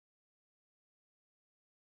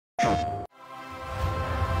It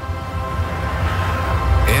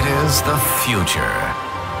is the future.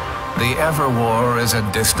 The Everwar is a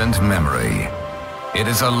distant memory. It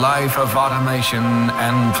is a life of automation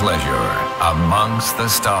and pleasure amongst the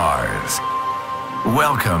stars.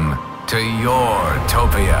 Welcome to your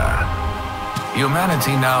Topia.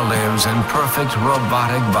 Humanity now lives in perfect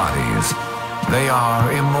robotic bodies. They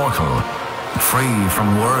are immortal, free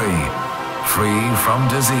from worry, free from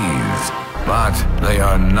disease. But they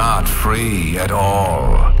are not free at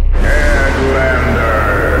all. Headlander!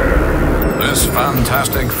 This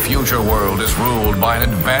fantastic future world is ruled by an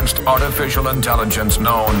advanced artificial intelligence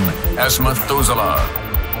known as Methuselah.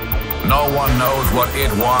 No one knows what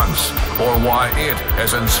it wants or why it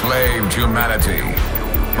has enslaved humanity.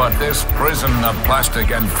 But this prison of plastic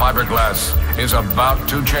and fiberglass is about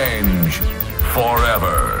to change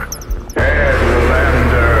forever.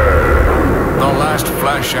 Headlander! The last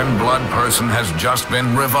flesh and blood person has just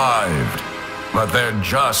been revived. But they're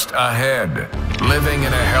just ahead, living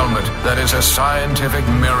in a helmet that is a scientific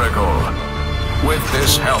miracle. With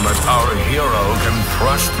this helmet, our hero can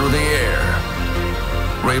thrust through the air,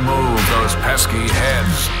 remove those pesky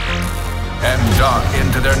heads, and dock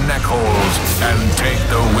into their neck holes and take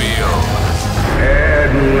the wheel.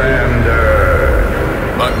 Headlander!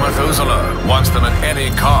 But Methuselah wants them at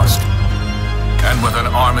any cost. And with an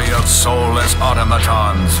army of soulless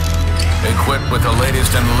automatons, equipped with the latest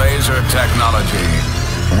in laser technology,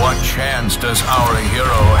 what chance does our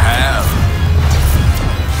hero have?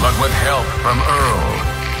 But with help from Earl,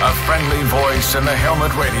 a friendly voice in the helmet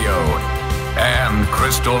radio, and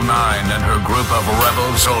Crystal 9 and her group of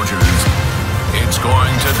rebel soldiers, it's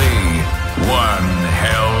going to be one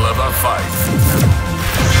hell of a fight.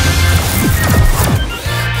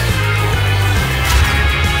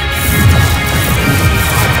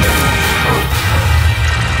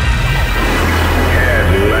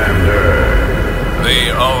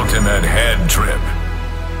 The ultimate head trip.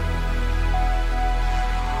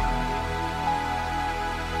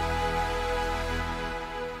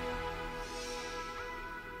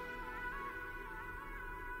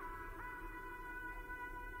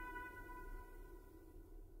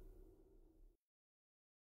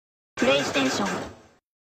 PlayStation